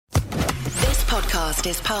podcast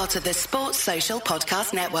is part of the Sports Social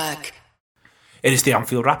Podcast Network. It is the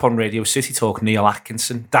Anfield Wrap on Radio City Talk. Neil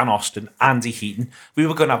Atkinson, Dan Austin, Andy Heaton. We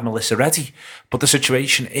were going to have Melissa ready, but the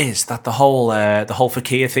situation is that the whole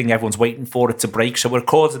Fekir thing, everyone's waiting for it to break. So we're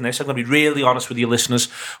recording this. I'm going to be really honest with you, listeners.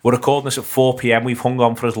 We're recording this at 4 p.m. We've hung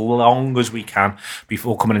on for as long as we can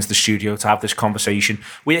before coming into the studio to have this conversation.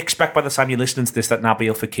 We expect by the time you're listening to this that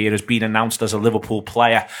Nabil Fekir has been announced as a Liverpool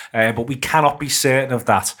player, but we cannot be certain of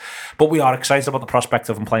that. But we are excited about the prospect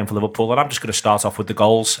of him playing for Liverpool, and I'm just going to start off with the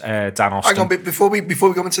goals. Dan Austin. Hang on, before we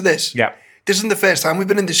go into this, yeah, this isn't the first time we've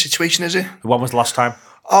been in this situation, is it? When was the last time?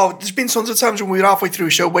 Oh, there's been tons of times when we were halfway through a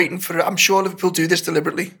show waiting for it. I'm sure Liverpool do this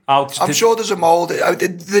deliberately. I'm sure there's a mould.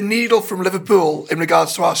 The needle from Liverpool in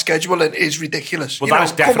regards to our scheduling is ridiculous. Well, that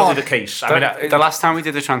is definitely the case. The last time we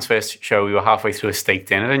did the transfer show, we were halfway through a steak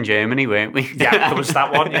dinner in Germany, weren't we? Yeah, there was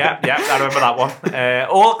that one. Yeah, I remember that one.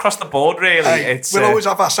 All across the board, really. We'll always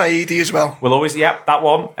have our Saidi as well. We'll always, that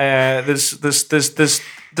one.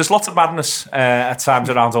 There's lots of madness at times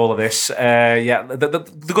around all of this.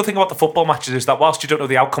 The good thing about the football matches is that whilst you don't know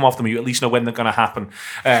the outcome of them, you at least know when they're going to happen.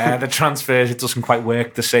 The transfers, it doesn't quite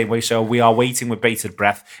work the same way, so we are waiting with bated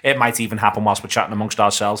breath. It might even happen whilst we're chatting amongst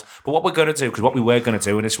ourselves. But what we're going to do, because what we were going to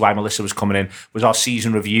do, and this is why Melissa was coming in, was our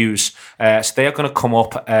season reviews. So they're going to come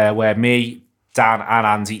up where me, Dan and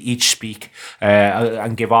Andy each speak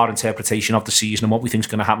and give our interpretation of the season and what we think is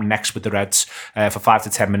going to happen next with the Reds for 5 to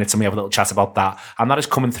 10 minutes, and we have a little chat about that. And that is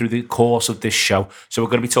coming through the course of this show. So we're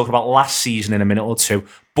going to be talking about last season in a minute or two,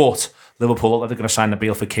 but Liverpool look like they're going to sign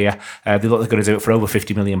Nabil Fekir. They look like they're going to do it for over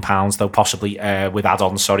 £50 million, though possibly with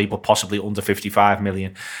add-ons, but possibly under 55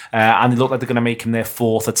 million. And they look like they're going to make him their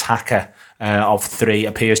fourth attacker of three.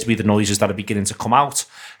 Appears to be the noises that are beginning to come out.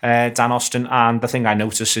 Dan Austin, and the thing I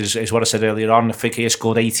notice is what I said earlier on. Fekir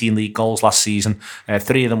scored 18 league goals last season.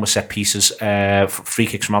 3 of them were set pieces, free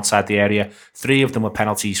kicks from outside the area. 3 of them were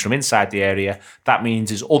penalties from inside the area. That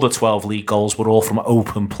means his other 12 league goals were all from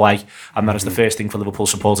open play, and that is the first thing for Liverpool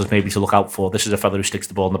supporters maybe to look out for. This is a fella who sticks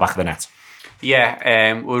the ball in the back of the net.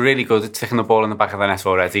 Yeah, we're really good at sticking the ball in the back of the net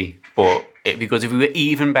already, but it'd be good if we were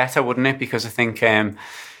even better, wouldn't it? Because I think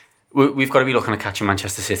we've got to be looking at catching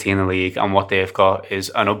Manchester City in the league, and what they've got is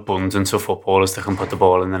an abundance of footballers that can put the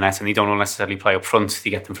ball in the net, and they don't necessarily play up front. They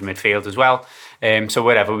get them from midfield as well. So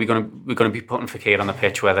wherever we're going to be putting Fekir on the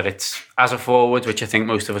pitch, whether it's as a forward, which I think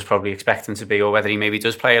most of us probably expect him to be, or whether he maybe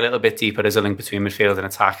does play a little bit deeper as a link between midfield and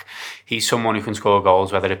attack. He's someone who can score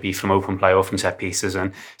goals, whether it be from open play or from set pieces.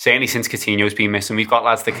 And certainly since Coutinho's been missing, we've got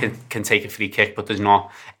lads that can take a free kick, but there's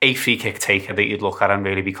not a free kick taker that you'd look at and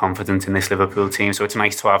really be confident in this Liverpool team. So it's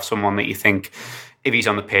nice to have someone that you think, if he's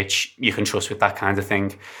on the pitch, you can trust with that kind of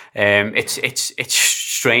thing. It's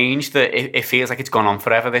strange that it feels like it's gone on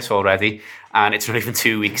forever, this already, and it's not even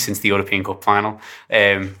 2 weeks since the European Cup final.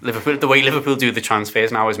 Liverpool, the way Liverpool do the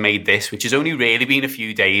transfers now has made this, which has only really been a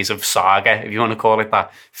few days of saga, if you want to call it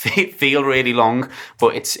that, feel really long.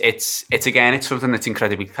 But it's something that's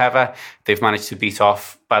incredibly clever. They've managed to beat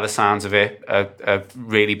off, by the sounds of it, a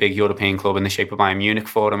really big European club in the shape of Bayern Munich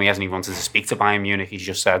for him. He hasn't even wanted to speak to Bayern Munich. He's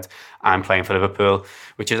just said, I'm playing for Liverpool,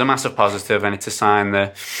 which is a massive positive, and it's a sign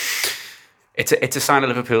that it's a sign of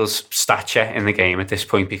Liverpool's stature in the game at this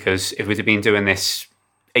point, because if we'd have been doing this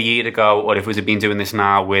a year ago, or if we'd have been doing this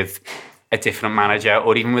now with a different manager,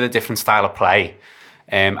 or even with a different style of play,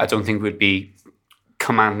 I don't think we'd be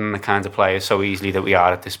commanding the kind of players so easily that we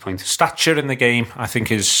are at this point. Stature in the game, I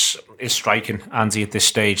think, is striking, Andy, at this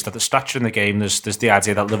stage. That the stature in the game, there's the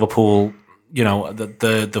idea that Liverpool, you know,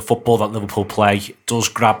 the football that Liverpool play does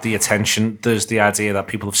grab the attention. There's the idea that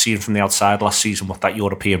people have seen from the outside last season what that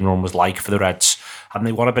European run was like for the Reds, and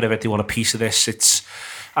they want a bit of it. They want a piece of this.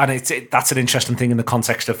 That's an interesting thing in the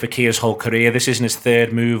context of Fekir's whole career. This isn't his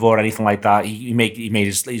third move or anything like that. He made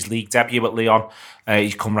his league debut at Lyon.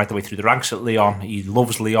 He's come right the way through the ranks at Lyon. He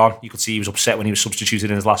loves Lyon. You could see he was upset when he was substituted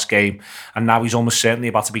in his last game. And now he's almost certainly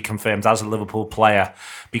about to be confirmed as a Liverpool player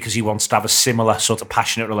because he wants to have a similar sort of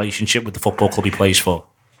passionate relationship with the football club he plays for.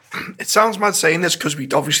 It sounds mad saying this because we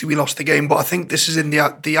lost the game, but I think this is in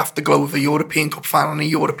the afterglow of a European Cup final and a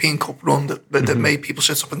European Cup run that made people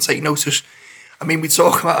sit up and take notice. I mean, we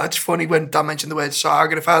talk about, it's funny when Dan mentioned the word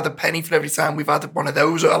saga. If I had a penny for every time we've had one of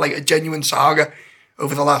those, or like a genuine saga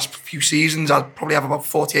over the last few seasons, I'd probably have about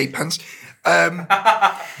 48 pence.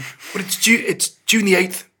 But it's June the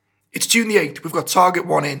 8th. It's June the 8th. We've got target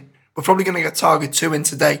 1 in. We're probably going to get target 2 in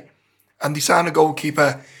today. And they sign a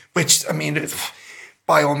goalkeeper, which, I mean,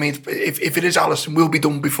 by all means, if it is Alisson, will be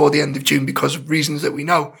done before the end of June because of reasons that we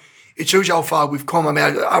know. It shows you how far we've come. I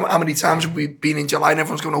mean, how many times have we been in July and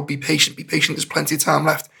everyone's going, oh, be patient, there's plenty of time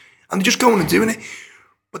left. And they're just going and doing it.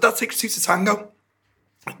 But that takes 2 to tango.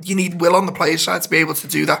 you need will on the players' side to be able to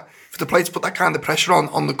do that. For the players to put that kind of pressure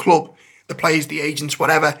on the club, the players, the agents,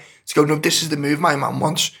 whatever, to go, no, this is the move my man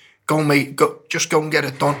wants. Just go and get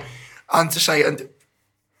it done. And to say, and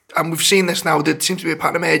we've seen this now, there seems to be a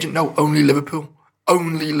pattern of agent, no, only Liverpool.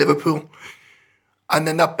 And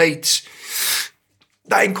then that baits,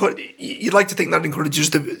 you'd like to think that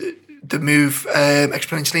encourages the move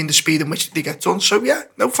exponentially in the speed in which they get done. So yeah,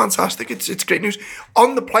 no, fantastic. It's great news.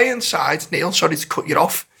 On the playing side, Neil, sorry to cut you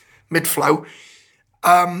off mid-flow.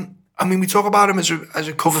 I mean, we talk about him as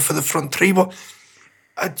a cover for the front three, but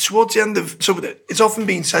towards the end of... So it's often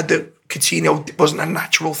been said that Coutinho wasn't a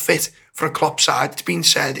natural fit for a Klopp side. It's been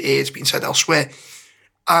said here, it's been said elsewhere.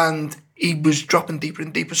 And he was dropping deeper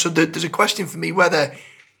and deeper. So there's a question for me whether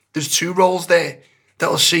there's two roles there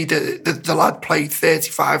that'll see the lad play 30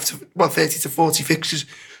 to 40 fixtures.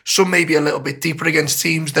 Some maybe a little bit deeper against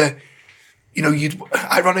teams that,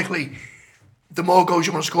 ironically... The more goals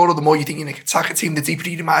you want to score, or the more you think you can attack a team, the deeper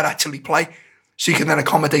you might actually play. So you can then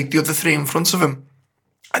accommodate the other three in front of him.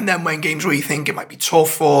 And then when games where you think it might be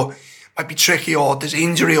tough or might be tricky or there's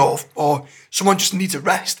injury or someone just needs a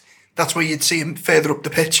rest, that's where you'd see him further up the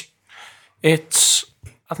pitch. I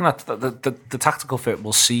think that the tactical fit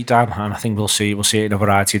we'll see, Dan, and I think we'll see it in a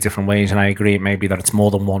variety of different ways. And I agree, maybe that it's more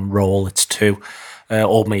than one role, it's two.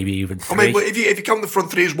 Or maybe even three. I mean, if you count the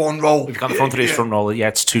front three as one role. If you count the front three as front role,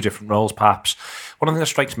 it's two different roles, perhaps. One of the things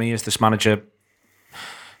that strikes me is this manager,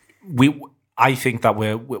 I think that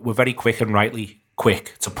we're very quick and rightly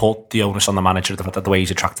quick to put the onus on the manager, the way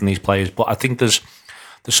he's attracting these players. But I think there's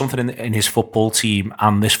something in his football team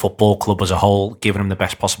and this football club as a whole, giving him the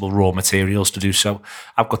best possible raw materials to do so.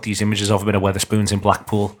 I've got these images of him in a Wetherspoons in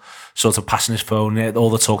Blackpool, sort of passing his phone.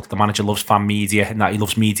 All the talk that the manager loves fan media and that he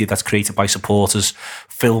loves media that's created by supporters,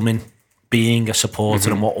 filming, being a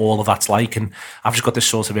supporter and what all of that's like. And I've just got this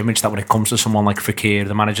sort of image that when it comes to someone like Fekir,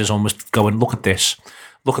 the manager's almost going, look at this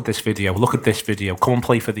video, come and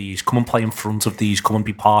play for these, come and play in front of these, come and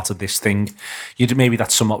be part of this thing. Maybe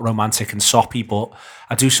that's somewhat romantic and soppy, but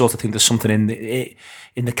I do sort of think there's something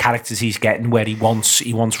in the characters he's getting where he wants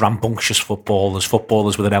rambunctious footballers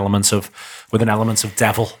with an element of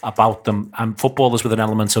devil about them, and footballers with an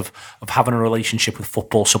element of having a relationship with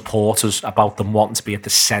football supporters about them, wanting to be at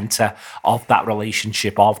the centre of that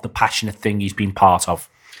relationship, of the passionate thing he's been part of.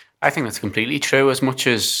 I think that's completely true. As much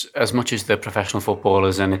as the professional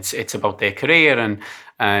footballers, and it's about their career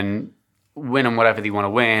and winning whatever they want to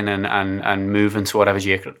win and moving to whatever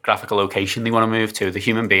geographical location they want to move to. The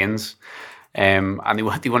human beings, and they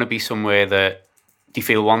want to be somewhere that they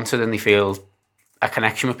feel wanted and they feel a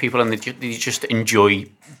connection with people and they just enjoy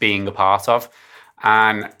being a part of.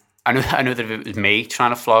 And I know that if it was me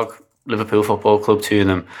trying to flog Liverpool Football Club to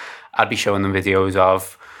them, I'd be showing them videos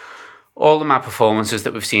of all the mad performances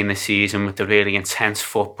that we've seen this season with the really intense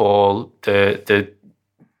football, the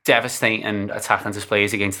devastating attacking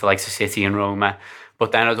displays against the likes of City and Roma.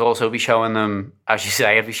 But then I'd also be showing them, as you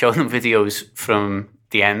say, I'd be showing them videos from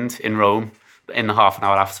the end in Rome in the half an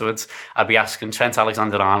hour afterwards. I'd be asking Trent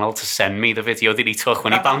Alexander-Arnold to send me the video that he took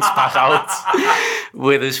when he bounced back out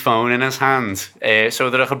with his phone in his hand, so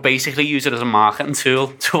that I could basically use it as a marketing tool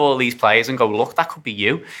to all these players and go, look, that could be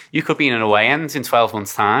you. You could be in an away end in 12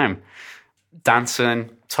 months' time, dancing,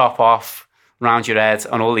 top off, round your head,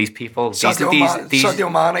 and all these people.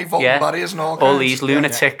 Sadio Mane, vaulting barriers and all these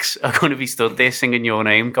lunatics are going to be stood there singing your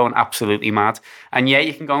name, going absolutely mad. And yeah,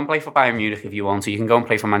 you can go and play for Bayern Munich if you want to. You can go and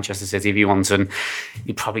play for Manchester City if you want, and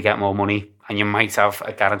you'd probably get more money. And you might have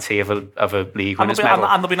a guarantee of a league winners medal.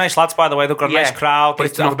 And they'll be nice lads, by the way. They've got a nice crowd. But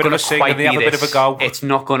it's not going to quite be a bit of a go. It's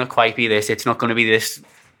not going to quite be this. It's not going to be this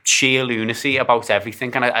sheer lunacy about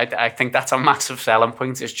everything, and I think that's a massive selling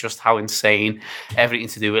point. It's just how insane everything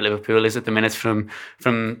to do with Liverpool is at the minute. From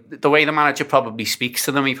the way the manager probably speaks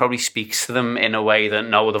to them, he probably speaks to them in a way that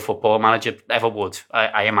no other football manager ever would.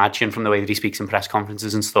 I imagine, from the way that he speaks in press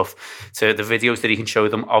conferences and stuff, to the videos that he can show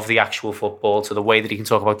them of the actual football, to the way that he can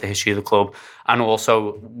talk about the history of the club, and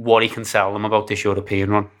also what he can sell them about this European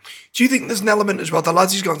run. Do you think there's an element as well, the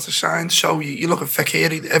lads he's gone to sign, so you look at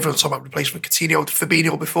Fekir, everyone's talking about replacement Coutinho,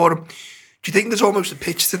 Fabinho before him. Do you think there's almost a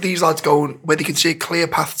pitch to these lads going where they can see a clear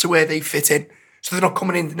path to where they fit in, so they're not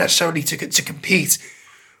coming in necessarily to compete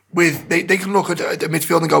with, they can look at the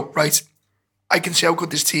midfield and go, right, I can see how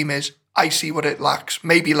good this team is, I see what it lacks,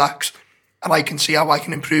 maybe lacks, and I can see how I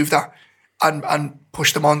can improve that and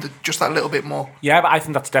push them on to just that little bit more. Yeah, but I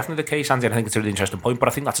think that's definitely the case, Andy. I think it's a really interesting point, but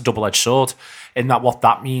I think that's a double-edged sword, in that what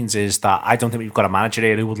that means is that I don't think we've got a manager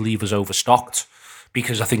here who would leave us overstocked,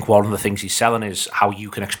 because I think one of the things he's selling is how you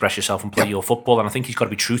can express yourself and play your football, and I think he's got to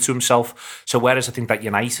be true to himself. So whereas I think that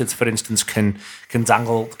United, for instance, can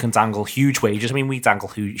dangle huge wages. I mean, we dangle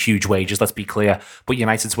huge wages, let's be clear, but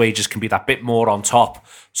United's wages can be that bit more on top,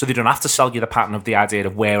 so they don't have to sell you the pattern of the idea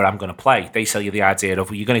of where I'm going to play. They sell you the idea of,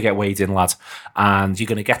 well, you're going to get weighed in, lad, and you're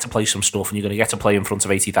going to get to play some stuff, and you're going to get to play in front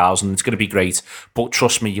of 80,000. It's going to be great, but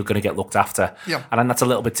trust me, you're going to get looked after. Yeah. And then that's a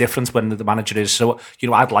little bit different when the manager is. So,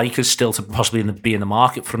 I'd like us still to possibly be in the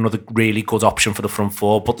market for another really good option for the front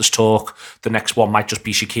four, but there's talk the next one might just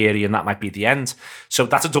be Shaqiri, and that might be the end. So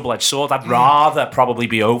that's a double-edged sword. I'd rather probably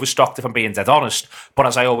be overstocked, if I'm being dead honest. But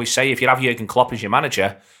as I always say, if you have Jurgen Klopp as your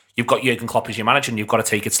manager, you've got Jurgen Klopp as your manager, and you've got to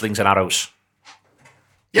take it slings and arrows.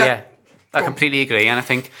 Yeah. I completely agree, and I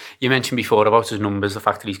think you mentioned before about his numbers, the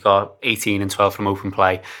fact that he's got 18 and 12 from open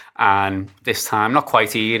play, and this time, not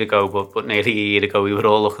quite a year ago, but nearly a year ago, we were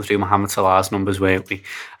all looking through Mohamed Salah's numbers, weren't we?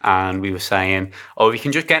 And we were saying, oh, if he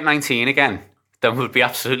can just get 19 again, then we'd be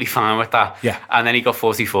absolutely fine with that. Yeah. And then he got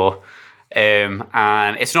 44.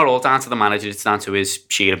 And it's not all down to the manager, it's down to his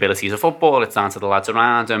sheer abilities of football, it's down to the lads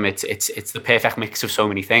around him, it's the perfect mix of so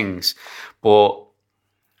many things. But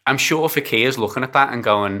I'm sure Fakir's looking at that and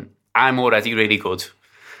going, I'm already really good,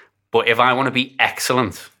 but if I want to be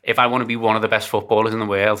excellent, if I want to be one of the best footballers in the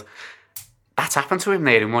world, that's happened to him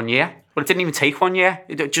there in 1 year. But it didn't even take 1 year.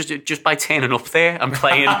 Just by turning up there and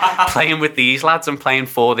playing with these lads and playing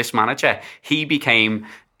for this manager, he became,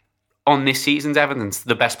 on this season's evidence,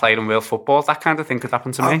 the best player in world football. That kind of thing could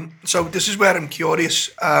happen to me. So this is where I'm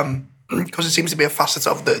curious, because it seems to be a facet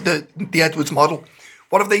of the Edwards model.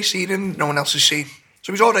 What have they seen and no one else has seen?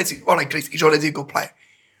 So he's already, all right, great, he's already a good player.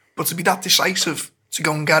 But to be that decisive to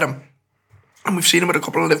go and get him, and we've seen him with a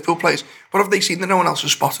couple of Liverpool players, what have they seen that no one else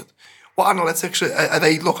has spotted? What analytics are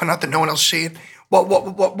they looking at that no one else is seeing?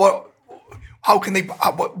 How can they?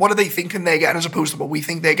 What are they thinking they're getting as opposed to what we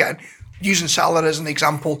think they're getting? Using Salah as an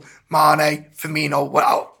example, Mane, Firmino,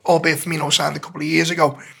 albeit Firmino signed a couple of years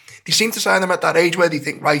ago. They seem to sign them at that age where they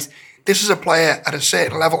think, right, this is a player at a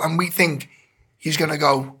certain level, and we think he's going to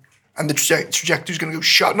go, and the trajectory is going to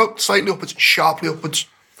go not slightly upwards, sharply upwards.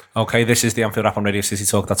 Okay, this is the Anfield Wrap on Radio City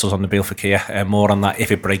Talk. That's us on Nabil Fakir. More on that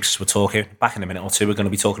if it breaks. We're talking back in a minute or two. We're going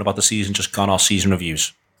to be talking about the season just gone, our season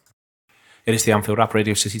reviews. It is the Anfield Wrap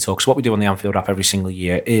Radio City Talk. So what we do on the Anfield Wrap every single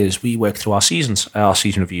year is we work through our seasons, our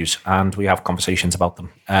season reviews, and we have conversations about them,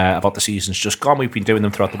 about the seasons just gone. We've been doing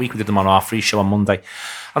them throughout the week. We did them on our free show on Monday.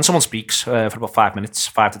 And someone speaks for about 5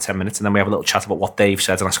 to 10 minutes, and then we have a little chat about what they've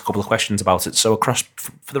said and ask a couple of questions about it. So across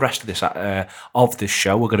for the rest of this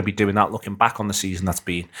show, we're going to be doing that, looking back on the season that's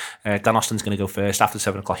been. Dan Austin's going to go first. After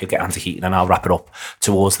 7 o'clock, you'll get Andy Heaton, and I'll wrap it up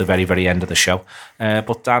towards the very, very end of the show.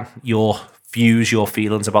 But Dan, your views, your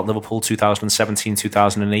feelings about Liverpool 2017,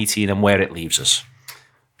 2018 and where it leaves us?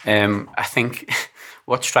 I think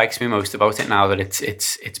what strikes me most about it now that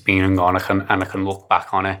it's been and gone, I can look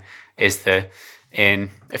back on it, is that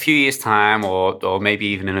in a few years' time or maybe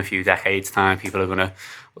even in a few decades' time, people are going to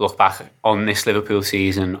look back on this Liverpool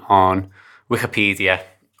season on Wikipedia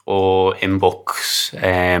or in books,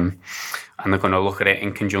 and they're going to look at it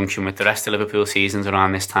in conjunction with the rest of Liverpool seasons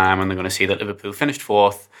around this time, and they're going to see that Liverpool finished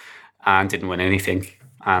fourth and didn't win anything,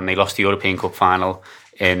 and they lost the European Cup final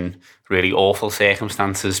in really awful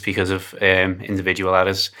circumstances because of individual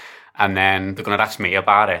errors. And then they're going to ask me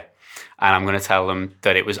about it, and I'm going to tell them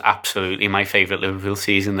that it was absolutely my favourite Liverpool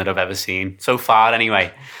season that I've ever seen so far.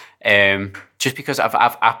 Anyway, just because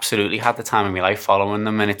I've absolutely had the time of my life following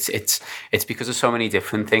them, and it's because of so many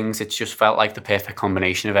different things. It's just felt like the perfect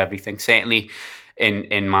combination of everything. Certainly,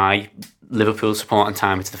 in my Liverpool supporting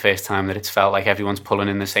time, it's the first time that it's felt like everyone's pulling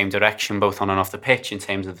in the same direction, both on and off the pitch, in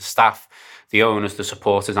terms of the staff, the owners, the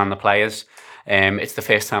supporters and the players. It's the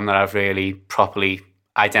first time that I've really properly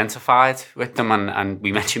identified with them, and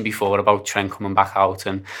we mentioned before about Trent coming back out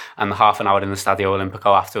and the half an hour in the Stadio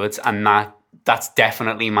Olimpico afterwards, and that's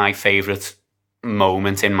definitely my favourite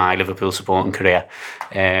moment in my Liverpool supporting career.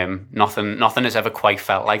 Nothing has ever quite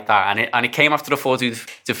felt like that, and it came after a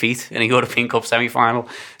 4-2 defeat in a European Cup semi-final,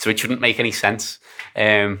 so it shouldn't make any sense.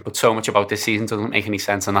 But so much about this season doesn't make any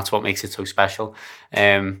sense, and that's what makes it so special.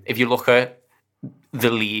 If you look at the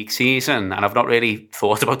league season, and I've not really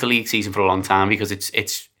thought about the league season for a long time because it's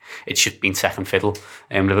just been second fiddle.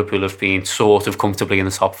 Liverpool have been sort of comfortably in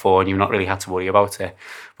the top four, and you've not really had to worry about it.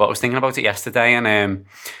 But I was thinking about it yesterday, and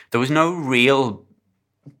there was no real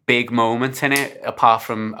big moment in it apart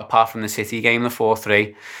from the City game, the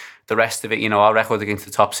 4-3. The rest of it, our record against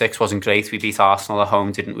the top six wasn't great. We beat Arsenal at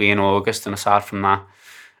home, didn't we, in August? And aside from that,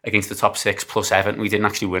 against the top 6 plus Everton. We didn't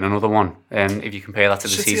actually win another one. If you compare that to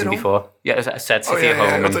the City season before. Yeah, as I said, City at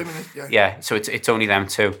home. Yeah, so it's only them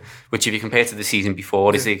two, which if you compare to the season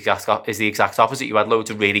before is the exact opposite. You had loads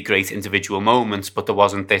of really great individual moments, but there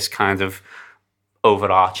wasn't this kind of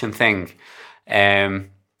overarching thing.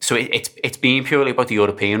 So it's been purely about the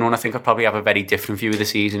European run. I think I'd probably have a very different view of the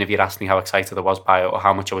season if you'd asked me how excited I was by it or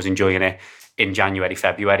how much I was enjoying it in January,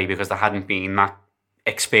 February, because there hadn't been that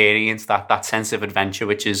experience, that sense of adventure,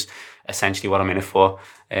 which is essentially what I'm in it for.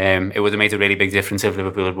 It would have made a really big difference if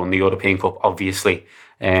Liverpool had won the European Cup, obviously,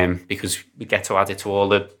 because we get to add it to all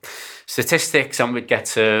the statistics and we'd get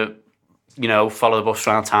to, follow the bus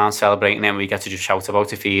around town celebrating it, and we get to just shout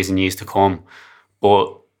about it for years and years to come.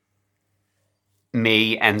 But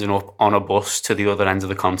me ending up on a bus to the other end of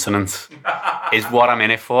the continent is what I'm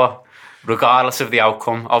in it for, regardless of the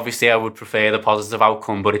outcome. Obviously, I would prefer the positive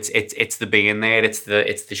outcome, but it's the being there, it's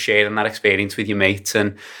the sharing that experience with your mates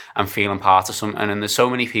and feeling part of something. And there's so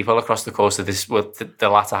many people across the course of this, the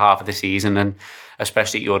latter half of the season, and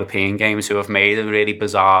especially at European games, who have made a really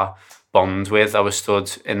bizarre bond with. I was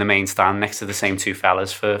stood in the main stand next to the same two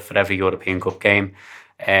fellas for every European Cup game,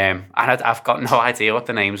 and I've got no idea what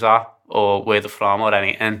the names are or where they're from or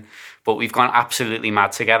anything, but we've gone absolutely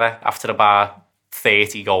mad together after about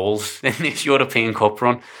 30 goals in this European Cup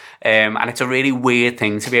run, and it's a really weird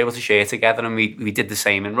thing to be able to share together. And we did the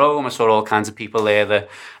same in Rome. I saw all kinds of people there that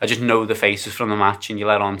I just know the faces from the match, and you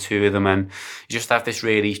let on to them, and you just have this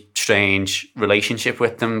really strange relationship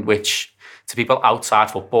with them, which to people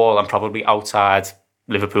outside football and probably outside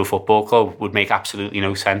Liverpool Football Club would make absolutely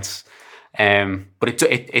no sense. But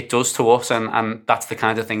it does to us, and that's the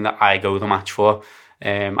kind of thing that I go the match for.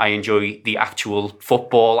 I enjoy the actual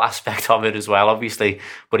football aspect of it as well, obviously,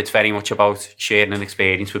 but it's very much about sharing an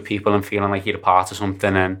experience with people and feeling like you're a part of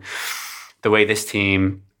something. And the way this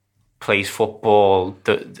team plays football,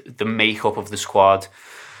 the makeup of the squad,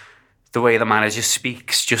 the way the manager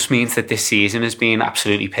speaks, just means that this season has been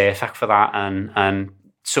absolutely perfect for that. And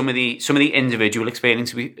some of the individual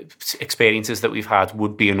experiences that we've had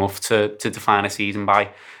would be enough to define a season by.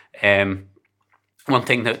 One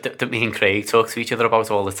thing that me and Craig talk to each other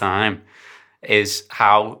about all the time is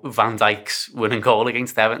how Van Dijk's winning goal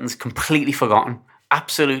against Everton's completely forgotten.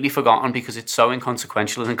 Absolutely forgotten, because it's so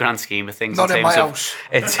inconsequential in the grand scheme of things. Not in my house.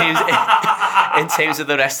 In terms of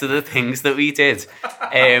the rest of the things that we did.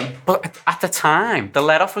 But at the time, the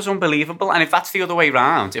let-off was unbelievable. And if that's the other way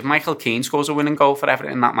round, if Michael Keane scores a winning goal for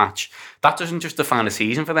Everton in that match, that doesn't just define a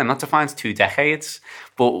season for them, that defines 2 decades.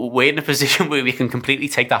 But we're in a position where we can completely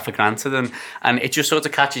take that for granted, and it just sort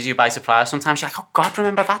of catches you by surprise. Sometimes you're like, oh God,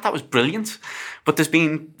 remember that? That was brilliant. But there's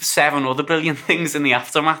been 7 other brilliant things in the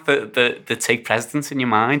aftermath that take precedence in your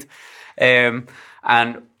mind. And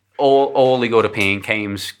all the European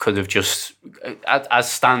games could have just, as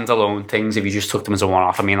standalone things, if you just took them as a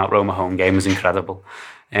one-off. I mean, that Roma home game was incredible.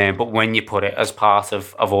 But when you put it as part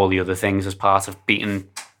of all the other things, as part of beating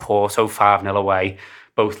Porto 5-0 away,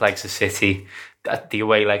 both legs of City, the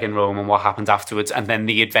away leg in Rome and what happened afterwards, and then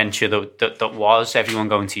the adventure that was everyone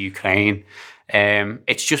going to Ukraine,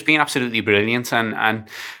 it's just been absolutely brilliant. And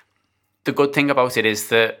the good thing about it is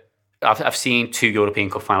that I've seen 2 European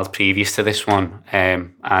Cup finals previous to this one,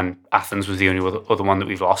 and Athens was the only other one that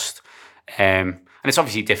we've lost. And it's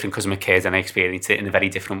obviously different because I'm a kid and I experienced it in a very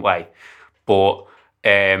different way. But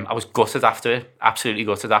I was gutted after it, absolutely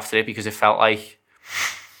gutted after it, because it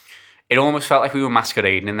almost felt like we were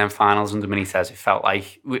masquerading in them finals under Benitez. It felt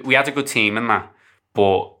like we had a good team in that,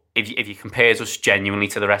 but if you compared us genuinely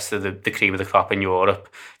to the rest of the cream of the crop in Europe,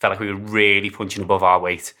 it felt like we were really punching above our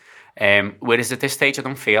weight. Whereas at this stage, I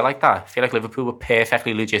don't feel like that. I feel like Liverpool were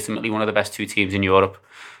perfectly legitimately one of the best 2 teams in Europe,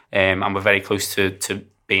 and we're very close to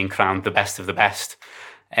being crowned the best of the best.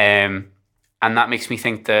 And that makes me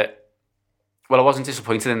think that, well, I wasn't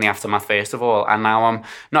disappointed in the aftermath, first of all, and now I'm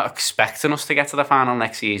not expecting us to get to the final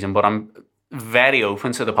next season, but I'm very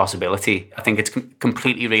open to the possibility. I think it's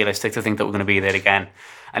completely realistic to think that we're going to be there again.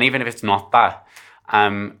 And even if it's not that,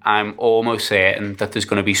 I'm almost certain that there's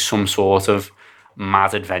going to be some sort of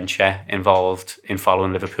mad adventure involved in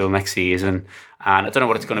following Liverpool next season. And I don't know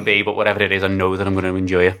what it's going to be, but whatever it is, I know that I'm going to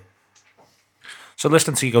enjoy it. So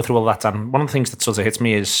listening to you go through all that, Dan, one of the things that sort of hits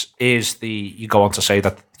me is you go on to say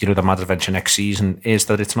that, the mad adventure next season is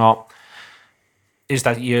that it's not, is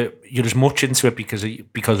that you're as much into it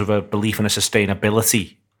because of a belief in a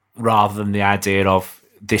sustainability rather than the idea of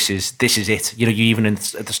this is it. You even at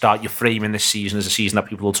the start, you're framing this season as a season that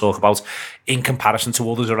people will talk about in comparison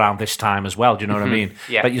to others around this time as well. Do you know what I mean?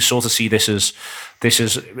 Yeah. That you sort of see this is,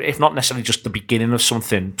 if not necessarily just the beginning of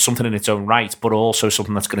something in its own right, but also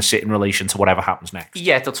something that's going to sit in relation to whatever happens next.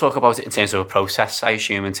 Yeah, they'll talk about it in terms of a process, I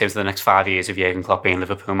assume, in terms of the next 5 years of Jurgen Klopp being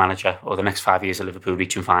Liverpool manager, or the next 5 years of Liverpool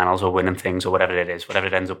reaching finals or winning things or whatever it is, whatever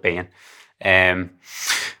it ends up being.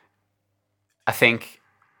 I think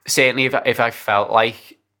certainly if I felt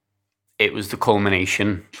like it was the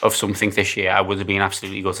culmination of something this year, I would have been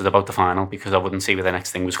absolutely gutted about the final, because I wouldn't see where the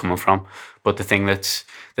next thing was coming from. But the thing that's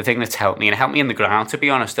helped me, and it helped me in the ground, to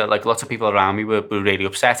be honest, like lots of people around me were really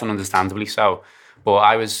upset, and understandably so. But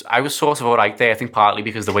I was sort of all right there. I think partly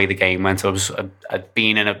because the way the game went, I'd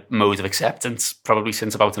been in a mode of acceptance probably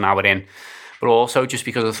since about an hour in. But also just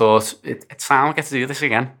because I thought, it's time I get to do this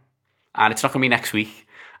again. And it's not going to be next week,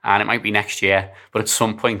 and it might be next year, but at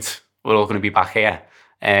some point we're all going to be back here.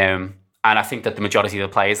 And I think that the majority of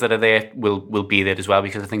the players that are there will be there as well,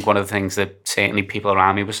 because I think one of the things that certainly people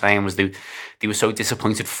around me were saying was they were so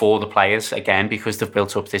disappointed for the players, again, because they've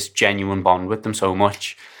built up this genuine bond with them so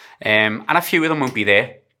much. And a few of them won't be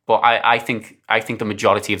there, but I think the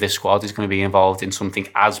majority of this squad is going to be involved in something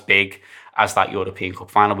as big as that European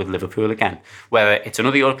Cup final with Liverpool again. Whether it's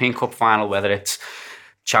another European Cup final, whether it's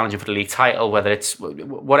challenging for the league title, whether it's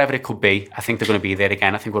whatever it could be, I think they're going to be there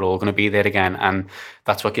again. I think we're all going to be there again, and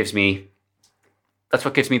that's what gives me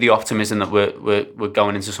the optimism that we're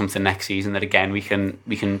going into something next season that again we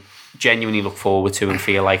can genuinely look forward to and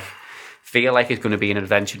feel like it's going to be an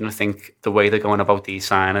adventure. And I think the way they're going about these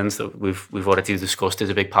signings that we've already discussed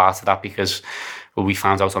is a big part of that, because we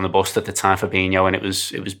found out on the bus at the time for Fabinho, and it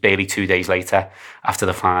was barely 2 days later after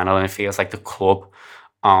the final, and it feels like the club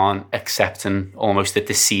aren't accepting almost that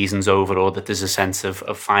the season's over, or that there's a sense of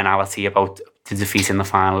finality about the defeat in the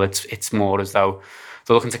final. It's more as though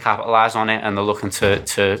they're looking to capitalise on it, and they're looking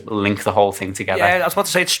to link the whole thing together. Yeah, I was about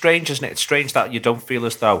to say, it's strange, isn't it? It's strange that you don't feel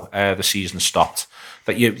as though the season stopped.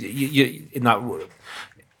 That you in that,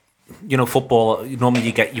 football,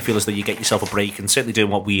 normally you feel as though you get yourself a break, and certainly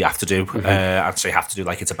doing what we have to do. I'd say have to do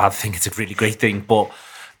like it's a bad thing. It's a really great thing, but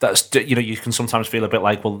that's, you can sometimes feel a bit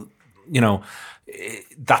like, well,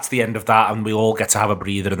 that's the end of that, and we all get to have a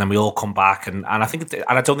breather, and then we all come back, and I think, and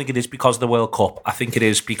I don't think it is because of the World Cup. I think it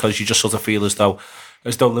is because you just sort of feel as though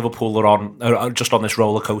Liverpool are just on this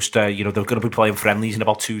roller coaster. They're going to be playing friendlies in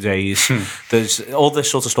about 2 days. There's all this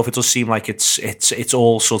sort of stuff. It does seem like it's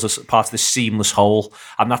all sort of part of this seamless whole,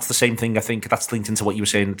 and that's the same thing. I think that's linked into what you were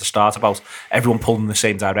saying at the start about everyone pulling in the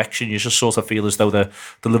same direction. You just sort of feel as though the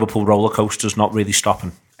Liverpool roller coaster's not really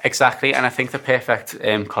stopping. Exactly, and I think the perfect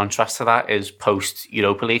contrast to that is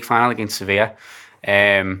post-Europa League final against Sevilla.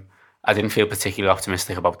 I didn't feel particularly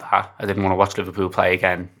optimistic about that. I didn't want to watch Liverpool play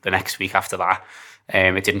again the next week after that.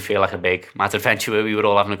 It didn't feel like a big mad adventure where we were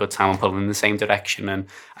all having a good time and pulling in the same direction.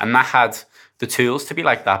 And that had the tools to be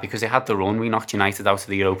like that, because it had the run. We knocked United out of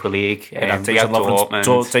the Europa League. We had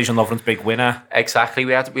Dejan Lovren's big winner. Exactly.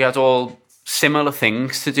 We had all similar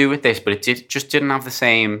things to do with this, but it just didn't have the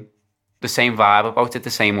same vibe about it, the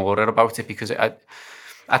same aura about it, because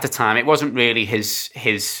at the time it wasn't really his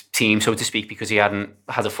team, so to speak, because he hadn't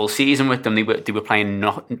had a full season with them. They were playing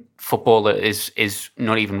football that is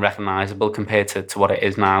not even recognisable compared to what it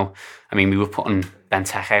is now. I mean, we were putting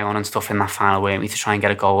Benteke on and stuff in that final, weren't we, to try and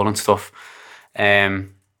get a goal and stuff.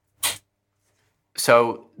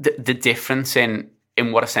 So the difference in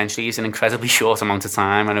what essentially is an incredibly short amount of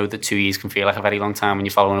time. I know that 2 years can feel like a very long time when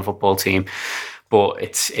you're following a football team, but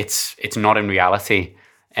it's not in reality.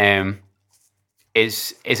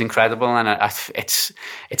 Is incredible, and it's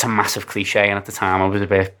a massive cliche. And at the time, I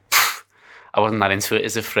wasn't that into it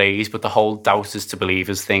as a phrase, but the whole doubters to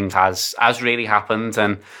believers thing has really happened,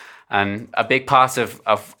 and a big part of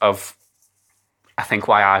I think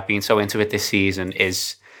why I've been so into it this season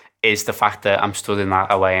is the fact that I'm stood in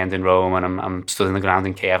that away end in Rome, and I'm stood in the ground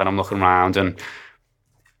in Kiev, and I'm looking around, and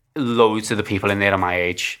loads of the people in there are my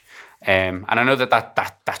age. And I know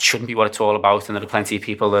that shouldn't be what it's all about, and there are plenty of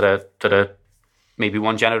people that are maybe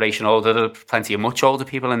one generation older. There are plenty of much older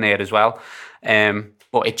people in there as well.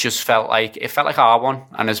 But it just felt like our one.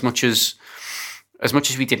 And as much as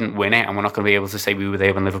we didn't win it, and we're not going to be able to say we were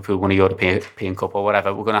there when Liverpool won a European Cup or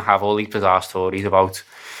whatever, we're going to have all these bizarre stories about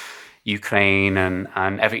Ukraine and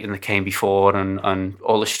everything that came before, and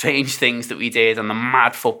all the strange things that we did, and the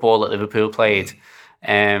mad football that Liverpool played.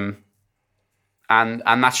 And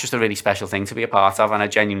that's just a really special thing to be a part of, and I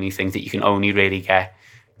genuinely think that you can only really get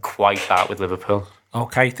quite that with Liverpool.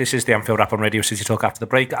 Okay, this is the Anfield Wrap on Radio City Talk after the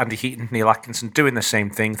break. Andy Heaton, Neil Atkinson doing the same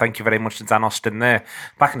thing. Thank you very much to Dan Austin there.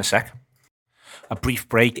 Back in a sec. a brief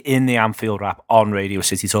break in the Anfield Wrap on Radio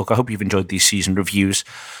City Talk. I hope you've enjoyed these season reviews.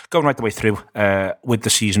 Going right the way through with the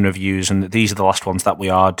season reviews, and these are the last ones that we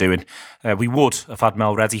are doing. We would have had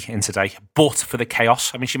Mel ready in today, but for the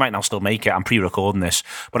chaos, I mean, she might now still make it. I'm pre-recording this,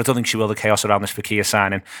 but I don't think she will. The chaos around this Fekir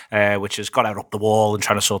signing, which has got her up the wall and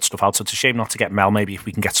trying to sort stuff out. So it's a shame not to get Mel. Maybe if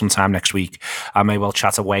we can get some time next week, I may well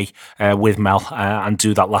chat away with Mel and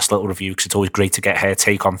do that last little review, because it's always great to get her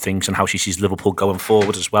take on things and how she sees Liverpool going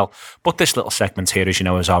forward as well. But this little segment here, as you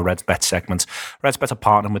know, is our Reds Bet segment. Reds Bet are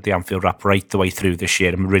partnering with the Anfield Wrap right the way through this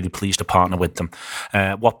year. I'm really pleased to partner with them.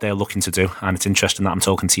 What they're looking to do, and it's interesting that I'm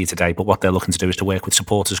talking to you today, but what they're looking to do is to work with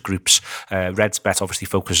supporters groups. Reds Bet obviously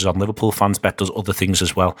focuses on Liverpool. Fans Bet does other things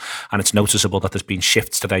as well. And it's noticeable that there's been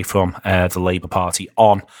shifts today from the Labour Party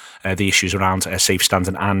on the issues around safe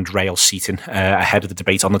standing and rail seating ahead of the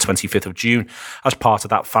debate on the 25th of June. As part of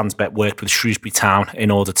that, Fans Bet worked with Shrewsbury Town in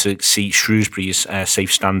order to see Shrewsbury's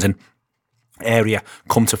safe standing area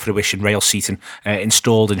come to fruition, rail seating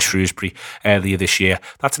installed in Shrewsbury earlier this year.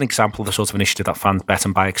 That's an example of the sort of initiative that Fans Bet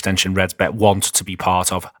and by extension Reds Bet want to be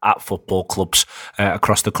part of at football clubs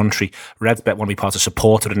across the country. Reds Bet want to be part of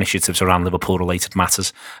supporter initiatives around Liverpool related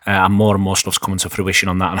matters, and more stuff's coming to fruition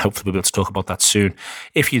on that, and hopefully we'll be able to talk about that soon.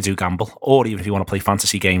 If you do gamble, or even if you want to play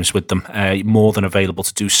fantasy games with them, more than available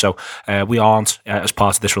to do so. We aren't, as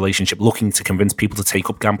part of this relationship, looking to convince people to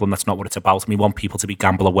take up gambling. That's not what it's about. We want people to be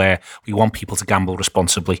gamble aware. We want people to gamble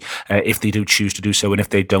responsibly if they do choose to do so, and if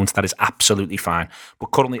they don't, that is absolutely fine. But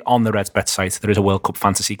currently on the Reds Bet site, there is a World Cup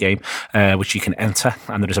fantasy game which you can enter,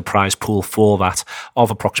 and there is a prize pool for that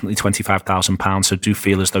of approximately £25,000. So do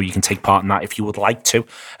feel as though you can take part in that if you would like to.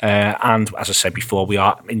 And as I said before, we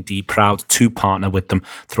are indeed proud to partner with them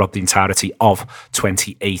throughout the entirety of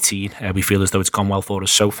 2018. We feel as though it's gone well for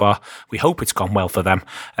us so far. We hope it's gone well for them,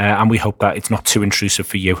 and we hope that it's not too intrusive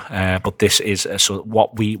for you. But this is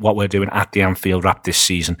what we're doing at the Anfield Wrap this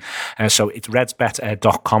season. So it's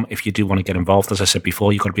redsbet.com if you do want to get involved. As I said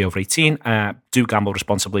before, you've got to be over 18. Do gamble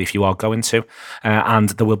responsibly if you are going to. And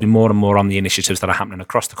there will be more and more on the initiatives that are happening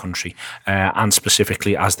across the country, and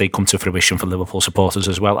specifically as they come to fruition for Liverpool supporters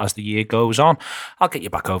as well as the year goes on. I'll get you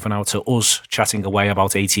back over now to us chatting away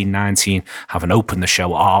about 18-19, having opened the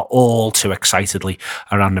show all too excitedly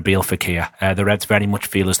around Nabil Fekir. The Reds very much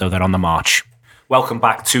feel as though they're on the march. Welcome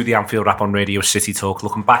back to the Anfield Wrap on Radio City Talk,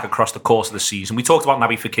 looking back across the course of the season. We talked about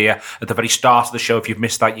Naby Fekir at the very start of the show. If you've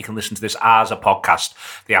missed that, you can listen to this as a podcast,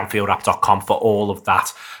 theanfieldwrap.com for all of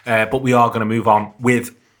that. But we are going to move on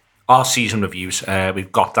with our season reviews.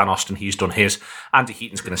 We've got Dan Austin, he's done his. Andy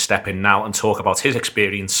Heaton's going to step in now and talk about his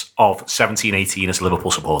experience of 17-18 as a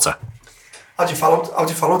Liverpool supporter. How'd you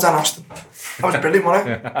follow Dan Austin? That was brilliant, wasn't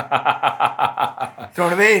it? You know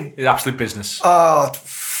what I mean? It's absolute business.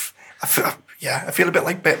 I feel a bit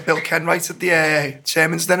like Bill Kenwright at the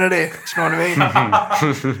Chairman's Dinner here. You know what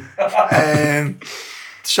I mean?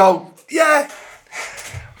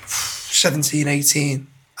 17, 18.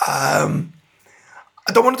 I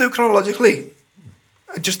don't want to do chronologically.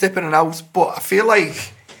 I just dip in and out, but I feel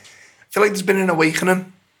like there's been an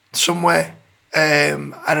awakening somewhere,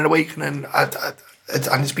 and an awakening, and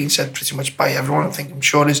it's been said pretty much by everyone. I think I'm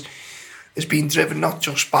sure is being driven not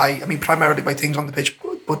just by, primarily by things on the pitch,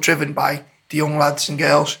 but driven by the young lads and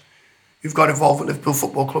girls who've got involved with Liverpool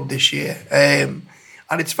Football Club this year, and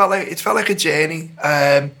it's felt like a journey.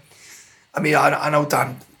 I know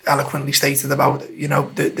Dan eloquently stated about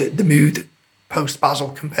the mood post Basel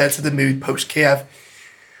compared to the mood post Kiev,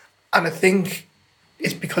 and I think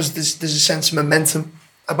it's because there's a sense of momentum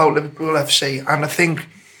about Liverpool FC, and I think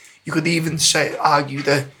you could even argue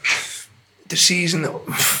that the season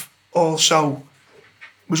also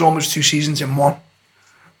was almost 2 seasons in one.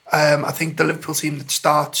 I think the Liverpool team that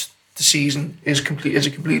starts the season is a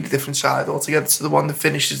completely different side altogether to the one that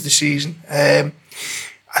finishes the season. I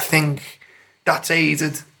think that's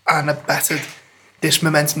aided and abetted this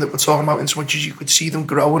momentum that we're talking about, in so much as you could see them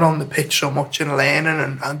growing on the pitch so much and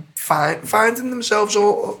learning and finding themselves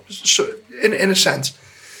all, in a sense.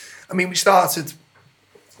 We started.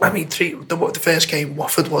 The first game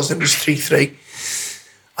Watford was 3-3,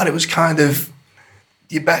 and it was kind of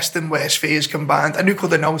your best and worst fears combined. And who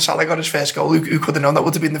could have known Salah got his first goal? Who could have known that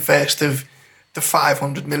would have been the first of the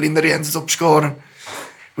 500 million that he ended up scoring,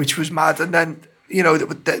 which was mad. And then,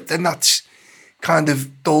 then that's kind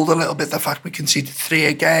of dulled a little bit the fact we conceded 3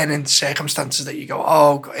 again in circumstances that you go,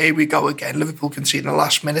 oh, here we go again. Liverpool conceding a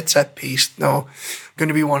last minute set piece. No, going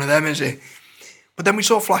to be one of them, is it? But then we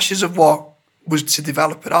saw flashes of what was to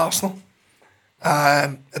develop at Arsenal.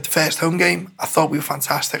 At the first home game, I thought we were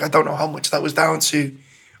fantastic. I don't know how much that was down to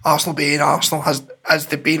Arsenal being Arsenal as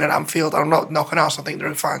they've been at Anfield. I'm not knocking Arsenal, I think they're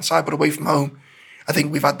a fine side, but away from home, I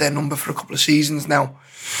think we've had their number for a couple of seasons now.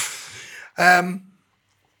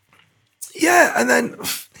 Yeah, and then it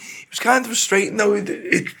was kind of frustrating though.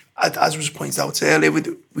 As was pointed out earlier,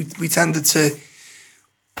 we tended to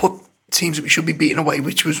put teams that we should be beating away,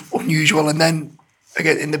 which was unusual. And then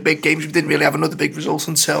again in the big games, we didn't really have another big result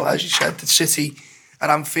until, as you said, the City at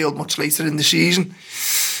Anfield much later in the season.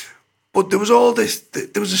 But there was all this.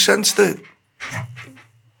 There was a sense that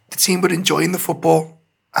the team were enjoying the football,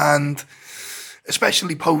 and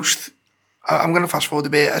especially post. I'm going to fast forward a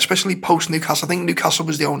bit, especially post Newcastle. I think Newcastle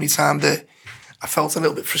was the only time that I felt a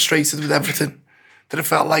little bit frustrated with everything. That I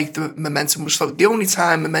felt like the momentum was slow. The only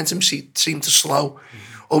time momentum seemed to slow,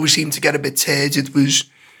 or we seemed to get a bit turgid, was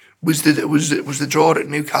the draw at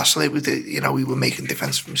Newcastle. It was we were making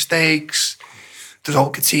defensive mistakes. The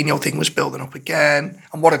whole Coutinho thing was building up again,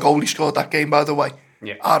 and what a goal he scored that game, by the way.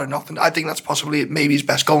 Yeah. Out of nothing. I think that's possibly maybe his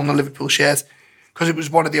best goal in the Liverpool shirt, because it was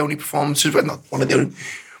one of the only performances. Well, not one of the only.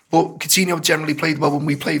 But Coutinho generally played well when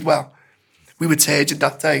we played well. We were turgid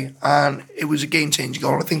that day, and it was a game-changing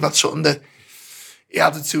goal. I think that's something that he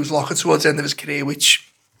added to his locker towards the end of his career, which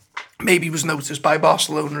maybe was noticed by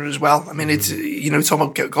Barcelona as well. I mean, it's talking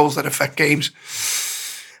about goals that affect games.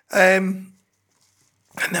 And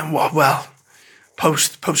then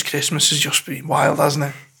post Christmas has just been wild, hasn't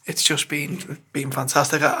it? It's just been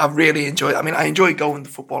fantastic. I really enjoy it. I mean, I enjoy going to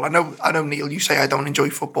football. I know, Neil, you say I don't enjoy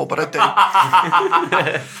football, but I do.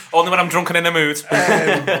 Only when I'm drunk and in the mood.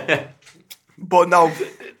 But no,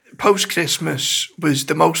 post-Christmas was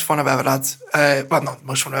the most fun I've ever had. Well, not the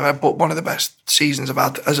most fun I've ever had, but one of the best seasons I've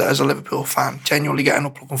had as a Liverpool fan. Genuinely getting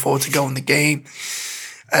up, looking forward to going the game.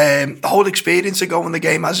 The whole experience of going the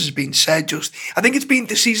game, as has been said, I think it's been,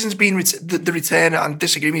 the season's been the return, and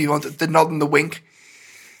disagree with you on the nod and the wink.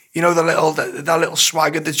 You know, that little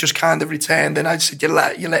swagger that's just kind of returned. And I said, you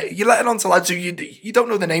let it on to lads who you don't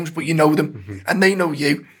know their names, but you know them, and they know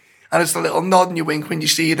you. And it's the little nod and you wink when you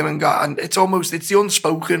see them, and it's the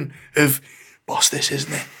unspoken of, boss, this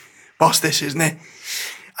isn't it? Boss, this isn't it?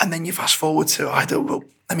 And then you fast forward to,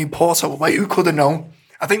 Porto away, who could have known?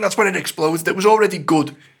 I think that's when it explodes. It was already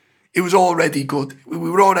good. We were already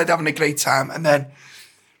having a great time. And then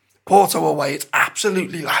Porto away, it's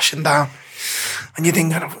absolutely lashing down. And you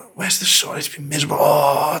think, where's the sun? It's been miserable.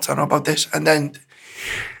 Oh, I don't know about this. And then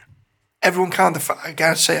everyone kind of, I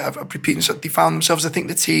gotta say, I'm repeating, so they found themselves, I think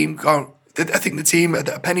the team,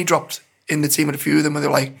 a penny dropped in the team and a few of them, where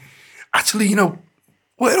they're like, actually,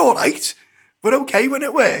 we're all right. We're okay when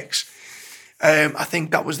it works. I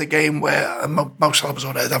think that was the game where Mo Salah was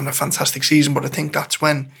already having a fantastic season, but I think that's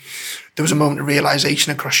when there was a moment of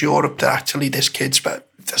realisation across Europe that actually this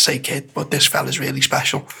this fella's really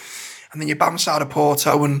special. And then you bounce out of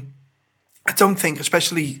Porto, and I don't think,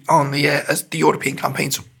 especially on as the European campaign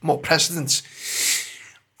took more precedence,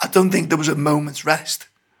 I don't think there was a moment's rest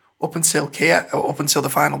up until the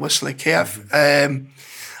final whistle at Kiev. And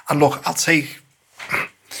look, I'll say,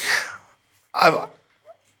 I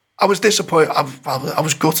was disappointed. I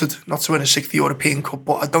was gutted not to win a sixth European Cup,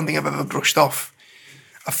 but I don't think I've ever brushed off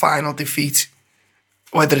a final defeat,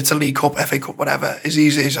 whether it's a League Cup, FA Cup, whatever, as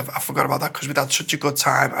easy as I forgot about that, because we'd had such a good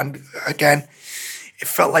time. And again, it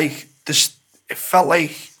felt like the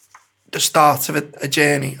start of a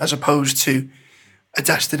journey as opposed to a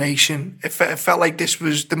destination. It felt like this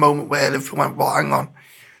was the moment where Liverpool went, well, hang on,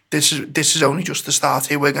 this is only just the start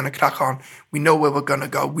here. We're going to crack on. We know where we're going to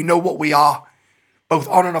go. We know what we are, both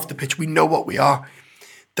on and off the pitch. We know what we are.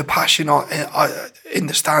 The passion in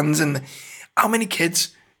the stands, and how many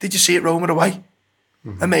kids did you see at Roma away?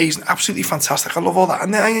 Mm-hmm. Amazing, absolutely fantastic. I love all that.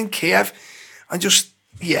 And then in Kiev, I'm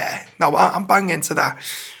banging into that.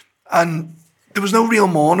 And there was no real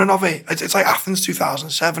mourning of it. It's like Athens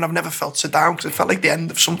 2007. I've never felt so down, because it felt like the end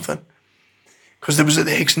of something. Because there was the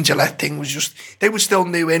Higgs and Gillette thing was just, they were still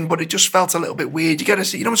new in, but it just felt a little bit weird. You get to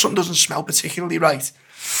see, when something doesn't smell particularly right.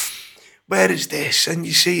 Where is this? And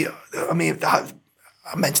you see, I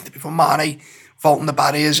mentioned it before, Mane vaulting the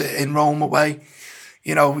barriers in Rome away.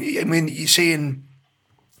 You see in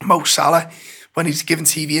Mo Salah, when he's giving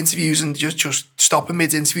TV interviews and just stopping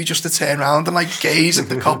mid-interview just to turn around and gaze at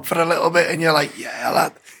the cop for a little bit, and you're like, yeah,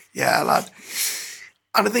 lad.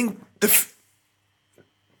 And I think the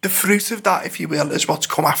fruit of that, if you will, is what's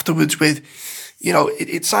come afterwards with,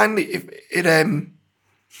 it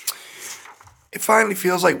finally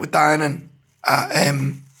feels like we're dining at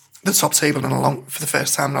the top table for the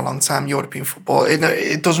first time in a long time, European football.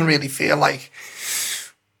 It doesn't really feel like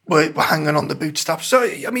we're hanging on the bootstraps. So,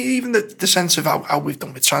 even the sense of how we've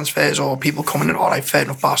done with transfers, or people coming in, all right, fair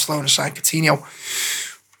enough, Barcelona signed Coutinho,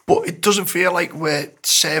 but it doesn't feel like we're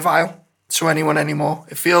servile to anyone anymore.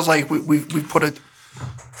 It feels like we've put it...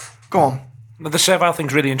 Go on. The Servile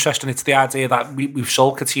thing's really interesting. It's the idea that we've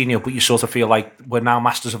sold Coutinho, but you sort of feel like we're now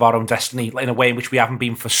masters of our own destiny in a way in which we haven't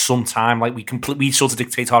been for some time. Like we sort of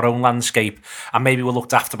dictate our own landscape, and maybe we're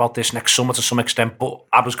looked after about this next summer to some extent. But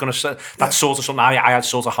I was going to say that's sort of something I had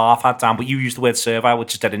sort of half had down. But you used the word Servile,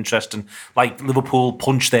 which is dead interesting. Like Liverpool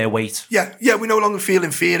punch their weight. Yeah. We no longer feel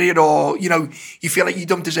inferior, or you feel like you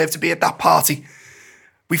don't deserve to be at that party.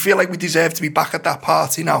 We feel like we deserve to be back at that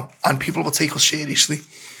party now, and people will take us seriously.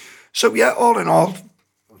 So yeah, all in all,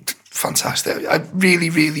 fantastic. Really,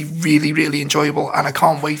 really, really, really enjoyable, and I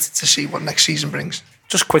can't wait to see what next season brings.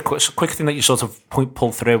 Just quick thing that you sort of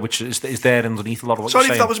pull through, which is there underneath a lot of what you're saying.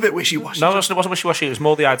 Sorry if that was a bit wishy-washy. No, it wasn't wishy-washy. It was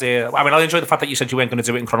more the idea. I mean, I enjoyed the fact that you said you weren't going to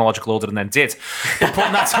do it in chronological order and then did. But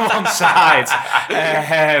putting that to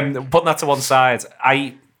one side,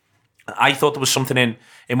 I thought there was something in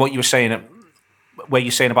what you were saying, where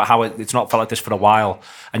you're saying about how it's not felt like this for a while,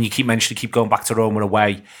 and you keep going back to Roma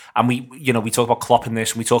away, and we talk about Klopp in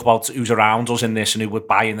this, and we talk about who's around us in this, and who would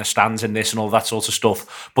buy in the stands in this, and all that sort of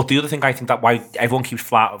stuff. But the other thing I think that why everyone keeps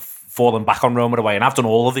falling back on Roma away, and I've done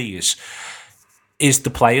all of these, is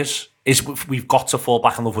the players. Is we've got to fall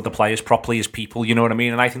back in love with the players properly as people, you know what I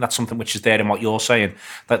mean? And I think that's something which is there in what you're saying,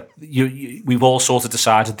 that we've all sort of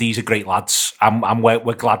decided these are great lads, and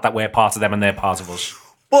we're glad that we're part of them and they're part of us.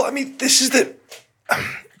 Well, I mean, this is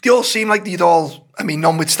they all seem like they'd all, I mean,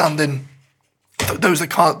 notwithstanding those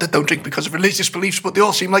that don't drink because of religious beliefs, but they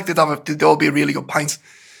all seem like they'd all be a really good pint,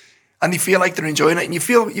 and they feel like they're enjoying it, and you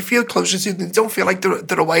feel closer to them. They don't feel like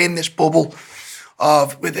they're away in this bubble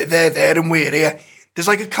of where they're there and we're here. There's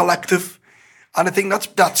like a collective, and I think that's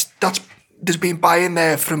there's been buy-in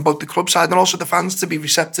there from both the club side and also the fans to be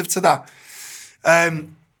receptive to that.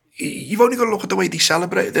 You've only got to look at the way they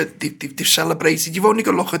celebrate. They've celebrated. You've only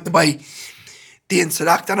got to look at the way they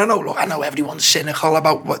interact. And I know everyone's cynical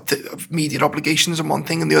about what the media obligations and one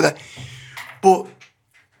thing and the other, but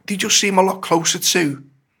they just seem a lot closer to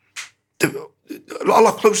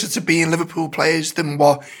being Liverpool players than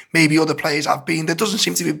what maybe other players have been. There doesn't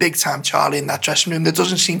seem to be big time Charlie in that dressing room. There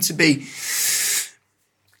doesn't seem to be.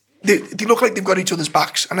 They look like they've got each other's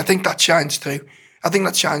backs, and I think that shines through.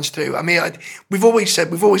 I mean, we've always said,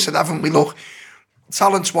 haven't we? Look,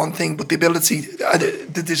 talent's one thing, but the ability,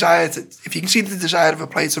 the desire if you can see the desire of a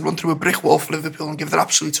player to run through a brick wall for Liverpool and give their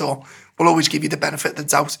absolute all, will always give you the benefit of the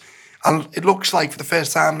doubt. And it looks like for the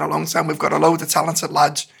first time in a long time, we've got a load of talented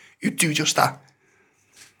lads who do just that.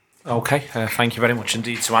 Okay, thank you very much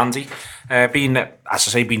indeed to Andy. Been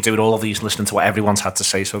doing all of these, listening to what everyone's had to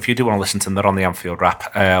say. So if you do want to listen to them, they're on the Anfield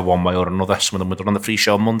Wrap one way or another. Some of them were done on the free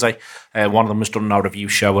show on Monday. One of them was done in our review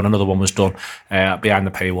show, and another one was done behind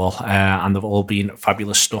the paywall. And they've all been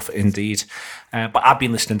fabulous stuff indeed. But I've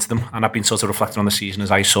been listening to them, and I've been sort of reflecting on the season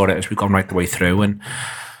as I saw it as we've gone right the way through. And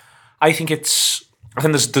I think there's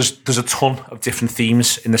a ton of different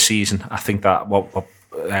themes in the season. I think that what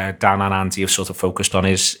Dan and Andy have sort of focused on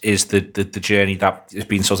is the journey that has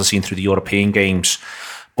been sort of seen through the European games.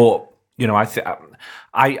 But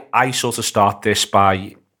I sort of start this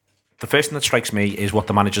by the first thing that strikes me is what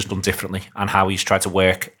the manager's done differently and how he's tried to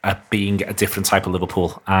work at being a different type of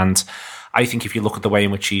Liverpool. And I think if you look at the way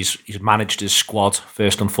in which he's managed his squad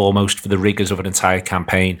first and foremost for the rigours of an entire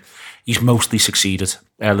campaign, he's mostly succeeded.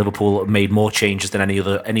 Liverpool made more changes than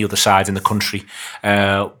any other side in the country.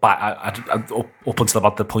 But up until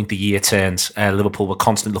about the point the year turned, Liverpool were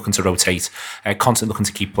constantly looking to rotate, constantly looking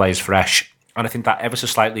to keep players fresh. And I think that ever so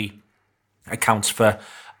slightly accounts for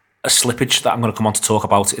a slippage that I'm going to come on to talk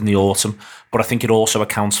about in the autumn. But I think it also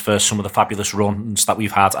accounts for some of the fabulous runs that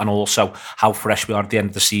we've had and also how fresh we are at the end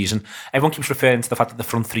of the season. Everyone keeps referring to the fact that the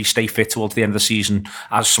front three stay fit towards the end of the season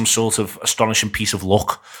as some sort of astonishing piece of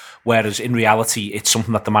luck. Whereas in reality, it's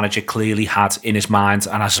something that the manager clearly had in his mind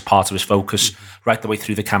and as a part of his focus right the way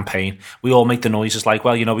through the campaign. We all make the noises like,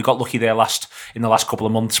 well, we got lucky there in the last couple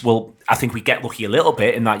of months. Well, I think we get lucky a little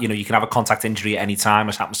bit in that, you can have a contact injury at any time,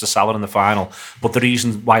 as happens to Salah in the final. But the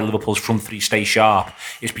reason why Liverpool's front three stay sharp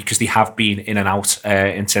is because they have been in and out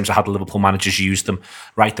in terms of how the Liverpool managers used them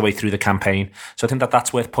right the way through the campaign. So I think that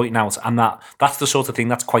that's worth pointing out. And that's the sort of thing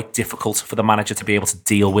that's quite difficult for the manager to be able to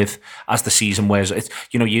deal with as the season wears.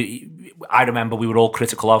 I remember we were all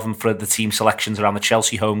critical of him for the team selections around the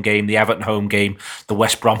Chelsea home game, the Everton home game, the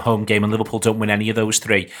West Brom home game, and Liverpool don't win any of those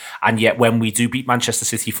three. And yet when we do beat Manchester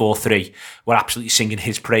City 4-3, we're absolutely singing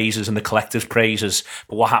his praises and the collective's praises.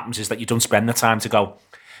 But what happens is that you don't spend the time to go,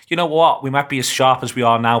 you know what, we might be as sharp as we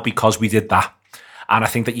are now because we did that. And I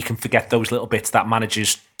think that you can forget those little bits that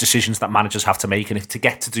decisions that managers have to make. And if to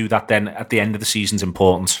get to do that then at the end of the season is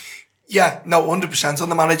important. Yeah, no, 100% on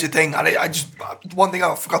the manager thing. And I just, one thing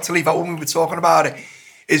I forgot to leave out when we were talking about it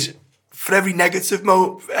is for every negative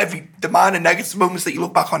the minor negative moments that you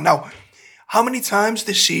look back on now, how many times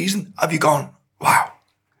this season have you gone, wow?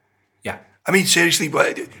 Yeah. I mean, seriously,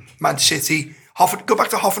 Man City, go back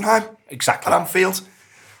to Hoffenheim. Exactly. At Anfield.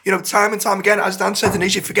 You know, time and time again, as Dan said,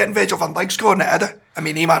 and you're forgetting Virgil van Dijk scoring a header. I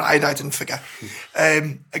mean, I didn't forget.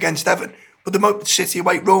 Against Everton. But the City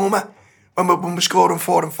away, Roma, when we're scoring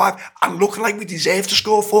 4 and 5, and looking like we deserve to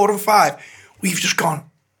score 4 and 5, we've just gone.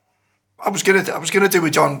 I was gonna do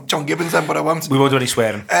with John Gibbons then, but I won't. We won't do any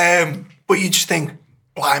swearing. But you just think,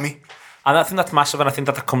 blimey. And I think that's massive, and I think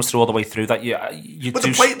that comes through all the way through. That But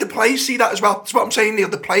the players see that as well. That's what I'm saying, Neil.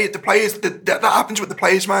 The players, that happens with the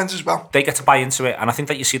players' minds as well. They get to buy into it, and I think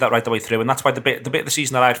that you see that right the way through. And that's why the bit of the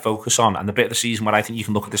season that I'd focus on, and the bit of the season where I think you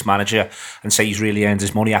can look at this manager and say he's really earned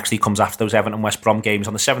his money, actually comes after those Everton West Brom games.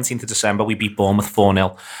 On the 17th of December, we beat Bournemouth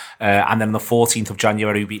 4-0, and then on the 14th of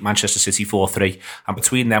January, we beat Manchester City 4-3. And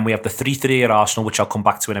between them, we have the 3-3 at Arsenal, which I'll come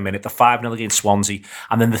back to in a minute, the 5-0 against Swansea,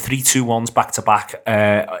 and then the 3-2-1s back to back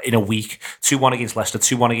in a week. 2-1 against Leicester,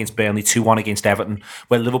 2-1 against Burnley, 2-1 against Everton,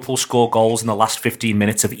 where Liverpool score goals in the last 15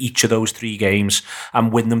 minutes of each of those 3 games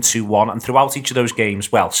and win them 2-1. And throughout each of those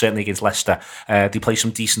games, well, certainly against Leicester, they play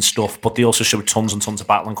some decent stuff, but they also show tons and tons of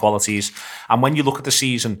battling qualities. And when you look at the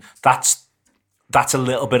season, that's a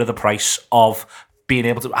little bit of the price of being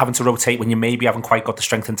able to having to rotate when you maybe haven't quite got the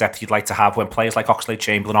strength and depth you'd like to have, when players like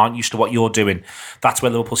Oxlade-Chamberlain aren't used to what you're doing. That's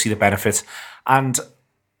where Liverpool see the benefit. And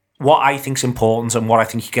what I think is important, and what I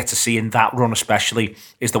think you get to see in that run especially,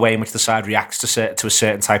 is the way in which the side reacts to a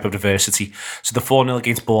certain type of adversity. So the 4-0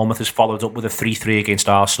 against Bournemouth is followed up with a 3-3 against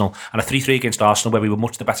Arsenal, and a 3-3 against Arsenal where we were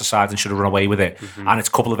much the better side and should have run away with it. Mm-hmm. And it's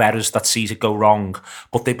a couple of errors that sees it go wrong,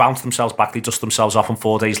 but they bounce themselves back, they dust themselves off, and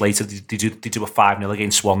 4 days later they do a 5-0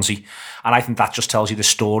 against Swansea. And I think that just tells you the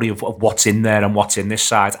story of what's in there and what's in this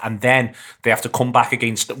side. And then they have to come back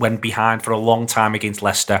when behind for a long time against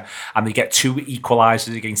Leicester, and they get 2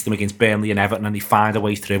 equalisers against them against Burnley and Everton, and they find a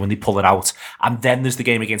way through and they pull it out. And then there's the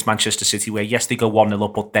game against Manchester City where, yes, they go 1-0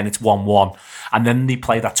 up, but then it's 1-1. And then they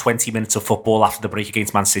play that 20 minutes of football after the break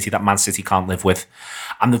against Man City that Man City can't live with.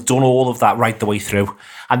 And they've done all of that right the way through.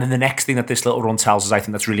 And then the next thing that this little run tells us, I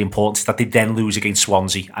think that's really important, is that they then lose against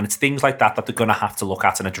Swansea. And it's things like that they're going to have to look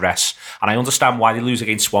at and address. And I understand why they lose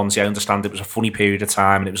against Swansea. I understand it was a funny period of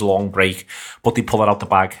time and it was a long break, but they pull it out the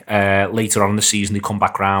bag. Later on in the season, they come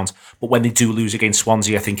back round. But when they do lose against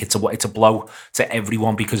Swansea, I think it's a blow to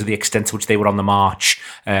everyone because of the extent to which they were on the march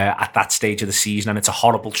at that stage of the season. And it's a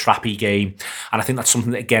horrible, trappy game. And I think that's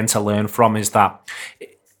something that, again, to learn from is that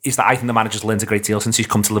I think the manager's learned a great deal since he's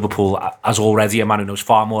come to Liverpool as already a man who knows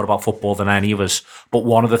far more about football than any of us. But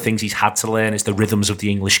one of the things he's had to learn is the rhythms of the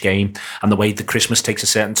English game and the way that Christmas takes a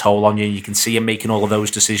certain toll on you. You can see him making all of those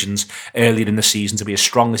decisions earlier in the season to be as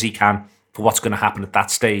strong as he can for what's going to happen at that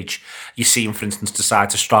stage. You see him, for instance, decide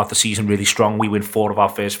to start the season really strong. We win 4 of our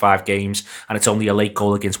first 5 games, and it's only a late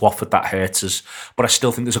goal against Watford that hurts us. But I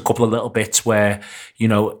still think there's a couple of little bits where,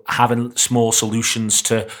 having small solutions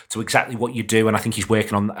to exactly what you do, and I think he's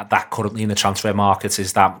working on that currently in the transfer market,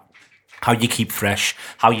 is that how you keep fresh,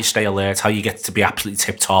 how you stay alert, how you get to be absolutely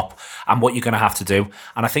tip-top, and what you're going to have to do.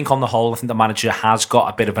 And I think on the whole, I think the manager has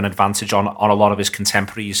got a bit of an advantage on a lot of his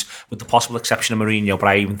contemporaries, with the possible exception of Mourinho, but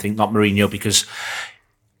I even think not Mourinho, because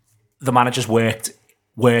the manager's worked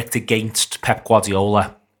against Pep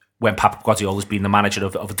Guardiola when Pep Guardiola's been the manager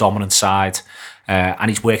of a dominant side. And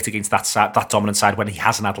he's worked against that dominant side when he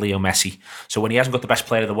hasn't had Leo Messi. So when he hasn't got the best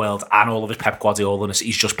player in the world and all of his Pep Guardiola-ness,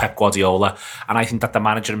 he's just Pep Guardiola. And I think that the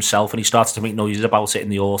manager himself, and he started to make noises about it in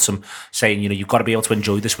the autumn, saying, you've got to be able to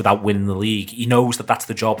enjoy this without winning the league. He knows that that's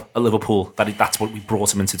the job at Liverpool, that's what we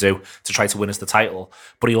brought him in to do, to try to win us the title.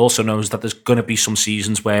 But he also knows that there's going to be some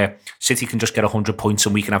seasons where City can just get 100 points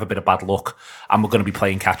and we can have a bit of bad luck, and we're going to be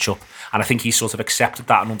playing catch-up. And I think he sort of accepted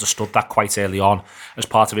that and understood that quite early on as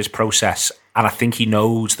part of his process. And I think he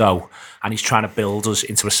knows, though, and he's trying to build us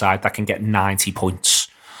into a side that can get 90 points.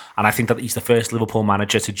 And I think that he's the first Liverpool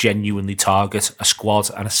manager to genuinely target a squad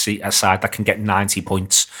and a side that can get 90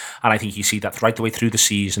 points. And I think you see that right the way through the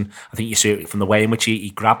season. I think you see it from the way in which he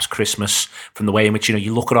grabs Christmas, from the way in which,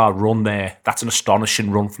 you look at our run there. That's an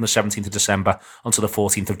astonishing run from the 17th of December until the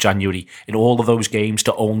 14th of January. In all of those games,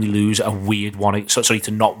 to only lose a weird one,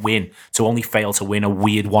 to not win, to only fail to win a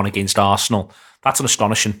weird one against Arsenal. That's an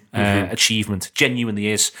astonishing achievement, genuinely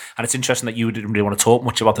is. And it's interesting that you didn't really want to talk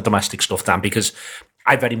much about the domestic stuff, Dan, because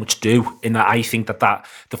I very much do, in that I think that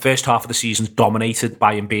the first half of the season's dominated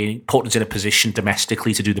by him putting us in a position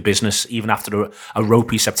domestically to do the business, even after a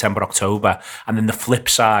ropey September, October. And then the flip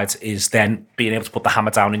side is then being able to put the hammer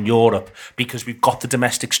down in Europe, because we've got the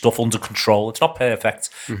domestic stuff under control. It's not perfect,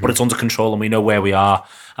 but it's under control and we know where we are.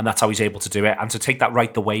 And that's how he's able to do it. And to take that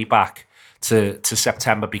right the way back, to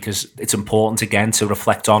September, because it's important again to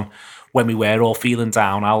reflect on when we were all feeling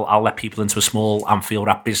down. I'll let people into a small Anfield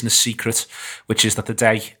Wrap business secret, which is that the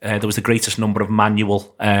day there was the greatest number of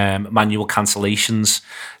manual cancellations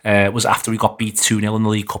was after we got beat 2-0 in the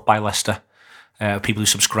League Cup by Leicester. People who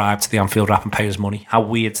subscribed to the Anfield Wrap and pay us money. How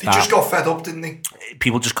weird that? They just got fed up, didn't they?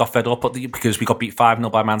 People just got fed up because we got beat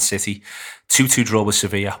 5-0 by Man City, 2-2 draw with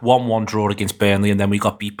Sevilla, 1-1 draw against Burnley, and then we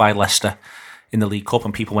got beat by Leicester in the League Cup,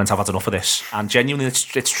 and people went, I've had enough of this. And genuinely, it's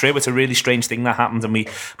true. It's a really strange thing that happened, and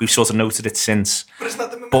we've sort of noted it since. But isn't that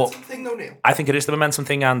the momentum thing, though, Neil? I think it is the momentum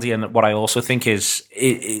thing, Andy, and what I also think is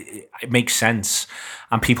it makes sense.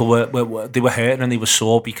 And people were hurting and they were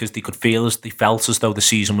sore because they felt as though the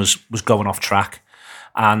season was going off track.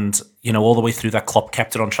 And, you know, all the way through that, Klopp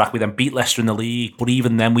kept it on track. We then beat Leicester in the league, but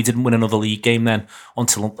even then we didn't win another league game then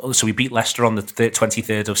so we beat Leicester on the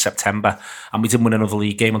 23rd of September, and we didn't win another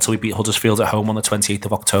league game until we beat Huddersfield at home on the 28th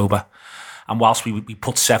of October. And whilst we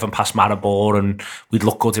put 7 past Maribor and we'd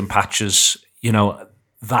look good in patches, you know,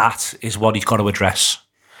 that is what he's got to address.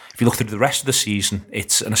 If you look through the rest of the season,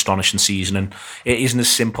 it's an astonishing season, and it isn't as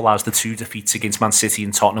simple as the 2 defeats against Man City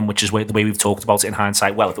and Tottenham, which is the way we've talked about it in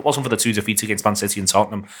hindsight. Well, if it wasn't for the 2 defeats against Man City and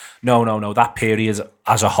Tottenham, no, that period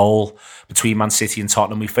as a whole between Man City and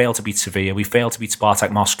Tottenham, we failed to beat Sevilla, we failed to beat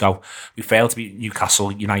Spartak Moscow, we failed to beat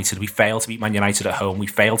Newcastle United, we failed to beat Man United at home, we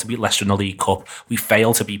failed to beat Leicester in the League Cup, we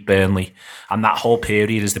failed to beat Burnley. And that whole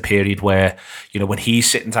period is the period where, you know, when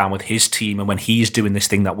he's sitting down with his team and when he's doing this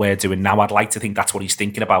thing that we're doing now, I'd like to think that's what he's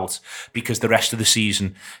thinking about, because the rest of the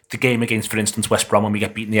season, the game against, for instance, West Brom when we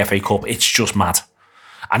get beaten in the FA Cup, it's just mad.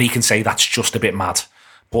 And he can say that's just a bit mad.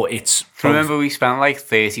 But it's... Remember, we spent like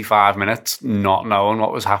 35 minutes not knowing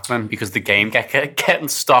what was happening because the game getting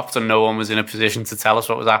stopped and no one was in a position to tell us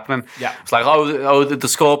what was happening. Yeah. It's like, the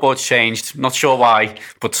scoreboard's changed. Not sure why,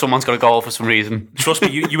 but someone's got a goal for some reason. Trust me,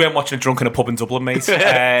 you weren't watching a drunk in a pub in Dublin, mate.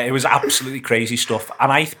 It was absolutely crazy stuff.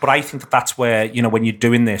 But I think that's where, you know, when you're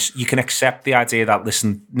doing this, you can accept the idea that,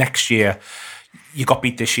 listen, next year... You got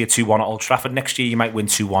beat this year 2-1 at Old Trafford. Next year you might win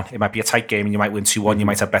 2-1. It might be a tight game and you might win 2-1. You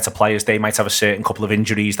might have better players. They might have a certain couple of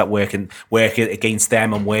injuries that work against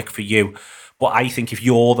them and work for you. But I think if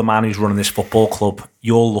you're the man who's running this football club,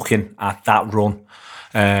 you're looking at that run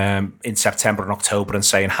in September and October and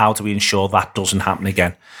saying, how do we ensure that doesn't happen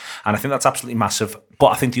again? And I think that's absolutely massive. But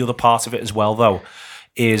I think the other part of it as well, though,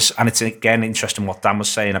 is, and it's again interesting what Dan was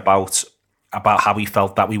saying about how he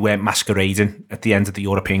felt that we weren't masquerading at the end of the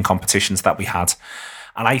European competitions that we had.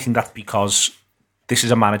 And I think that's because this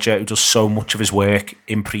is a manager who does so much of his work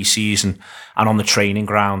in pre-season and on the training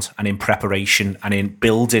ground and in preparation and in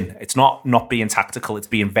building. It's not being tactical, it's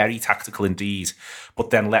being very tactical indeed, but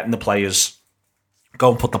then letting the players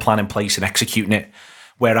go and put the plan in place and executing it.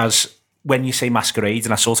 Whereas when you say masquerade,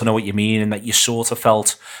 and I sort of know what you mean, and that you sort of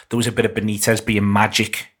felt there was a bit of Benitez being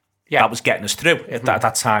magic. Yeah, that was getting us through at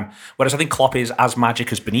that time. Whereas I think Klopp is as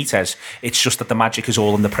magic as Benitez. It's just that the magic is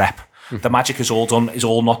all in the prep. The magic is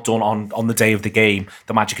all not done on the day of the game.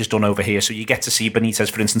 The magic is done over here. So you get to see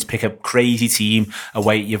Benitez, for instance, pick a crazy team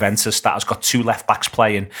away at Juventus that has got 2 left backs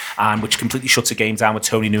playing, and which completely shuts a game down with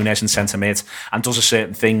Tony Nunes in centre mid and does a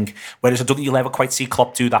certain thing. Whereas I don't think you'll ever quite see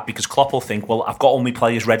Klopp do that, because Klopp will think, well, I've got all my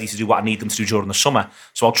players ready to do what I need them to do during the summer,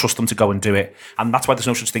 so I'll trust them to go and do it. And that's why there's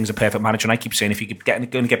no such thing as a perfect manager. And I keep saying, if you're going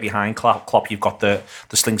to get behind Klopp, you've got the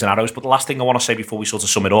slings and arrows. But the last thing I want to say before we sort of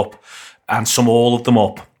sum it up and sum all of them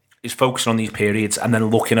up is focusing on these periods and then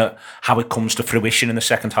looking at how it comes to fruition in the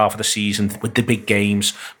second half of the season with the big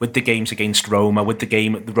games, with the games against Roma, with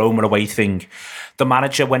the Roma away thing. The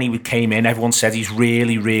manager, when he came in, everyone said he's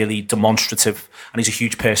really, really demonstrative and he's a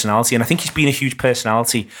huge personality. And I think he's been a huge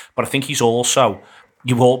personality, but I think he's also,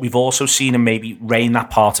 we've also seen him maybe rein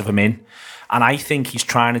that part of him in. And I think he's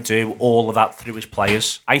trying to do all of that through his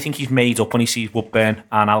players. I think he's made up when he sees Woodburn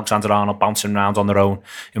and Alexander-Arnold bouncing around on their own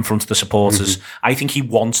in front of the supporters. Mm-hmm. I think he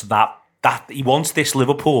wants that he wants this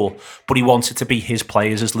Liverpool, but he wants it to be his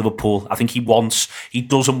players as Liverpool. I think he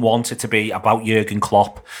doesn't want it to be about Jurgen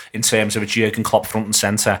Klopp in terms of it's Jurgen Klopp front and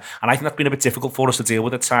centre. And I think that's been a bit difficult for us to deal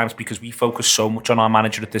with at times, because we focus so much on our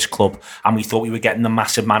manager at this club and we thought we were getting the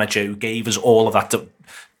massive manager who gave us all of that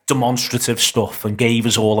demonstrative stuff and gave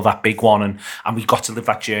us all of that big one, and we got to live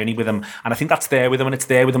that journey with him. And I think that's there with him, and it's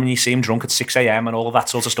there with him when you see him drunk at 6 a.m. and all of that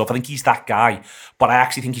sort of stuff. I think he's that guy, but I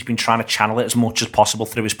actually think he's been trying to channel it as much as possible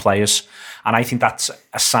through his players, and I think that's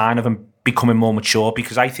a sign of him becoming more mature,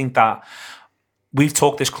 because I think that we've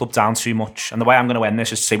talked this club down too much. And the way I'm going to end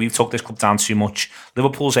this is to say we've talked this club down too much.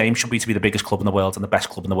 Liverpool's aim should be to be the biggest club in the world and the best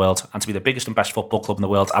club in the world, and to be the biggest and best football club in the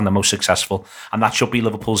world and the most successful. And that should be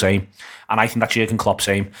Liverpool's aim. And I think that's Jurgen Klopp's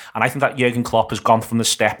aim. And I think that Jurgen Klopp has gone from the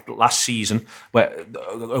step last season, where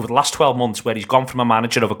over the last 12 months, where he's gone from a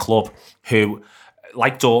manager of a club who,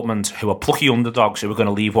 like Dortmund, who are plucky underdogs who are going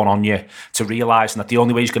to leave one on you, to realising that the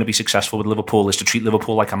only way he's going to be successful with Liverpool is to treat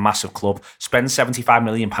Liverpool like a massive club, spend £75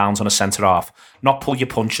 million on a centre-half, not pull your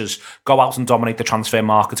punches, go out and dominate the transfer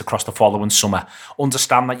market across the following summer,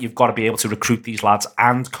 understand that you've got to be able to recruit these lads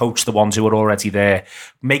and coach the ones who are already there,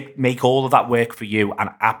 make all of that work for you, and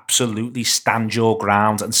absolutely stand your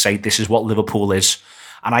ground and say this is what Liverpool is.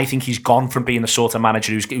 And I think he's gone from being the sort of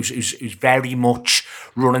manager who's very much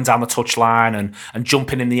running down the touchline and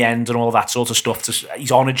jumping in the end and all that sort of stuff.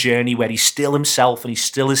 He's on a journey where he's still himself and he's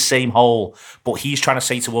still his same whole. But he's trying to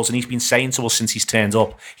say to us, and he's been saying to us since he's turned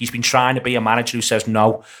up, he's been trying to be a manager who says,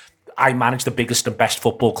 no, I manage the biggest and best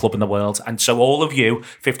football club in the world. And so all of you,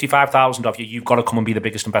 55,000 of you, you've got to come and be the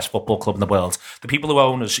biggest and best football club in the world. The people who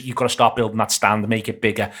own us, you've got to start building that stand, make it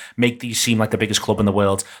bigger, make these seem like the biggest club in the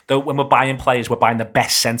world. Though when we're buying players, we're buying the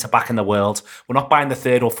best centre-back in the world. We're not buying the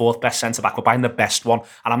third or fourth best centre-back, we're buying the best one.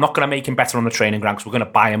 And I'm not going to make him better on the training ground because we're going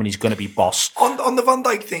to buy him and he's going to be boss. On the Van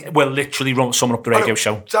Dijk thing? We're literally summing up the radio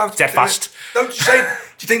show. Dead fast. No, just saying,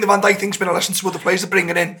 do you think the Van Dijk thing's been a lesson to other players they're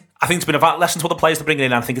bringing in? I think it's been a lesson to other players to bring in,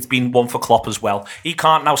 and I think it's been one for Klopp as well. He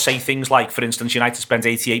can't now say things like, for instance, United spent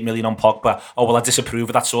 88 million on Pogba. Oh, well, I disapprove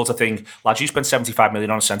of that sort of thing. Lads, you spent 75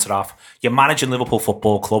 million on a centre-half. You're managing Liverpool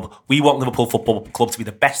Football Club. We want Liverpool Football Club to be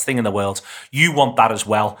the best thing in the world. You want that as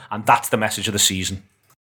well, and that's the message of the season.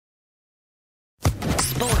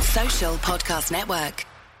 Sports Social Podcast Network.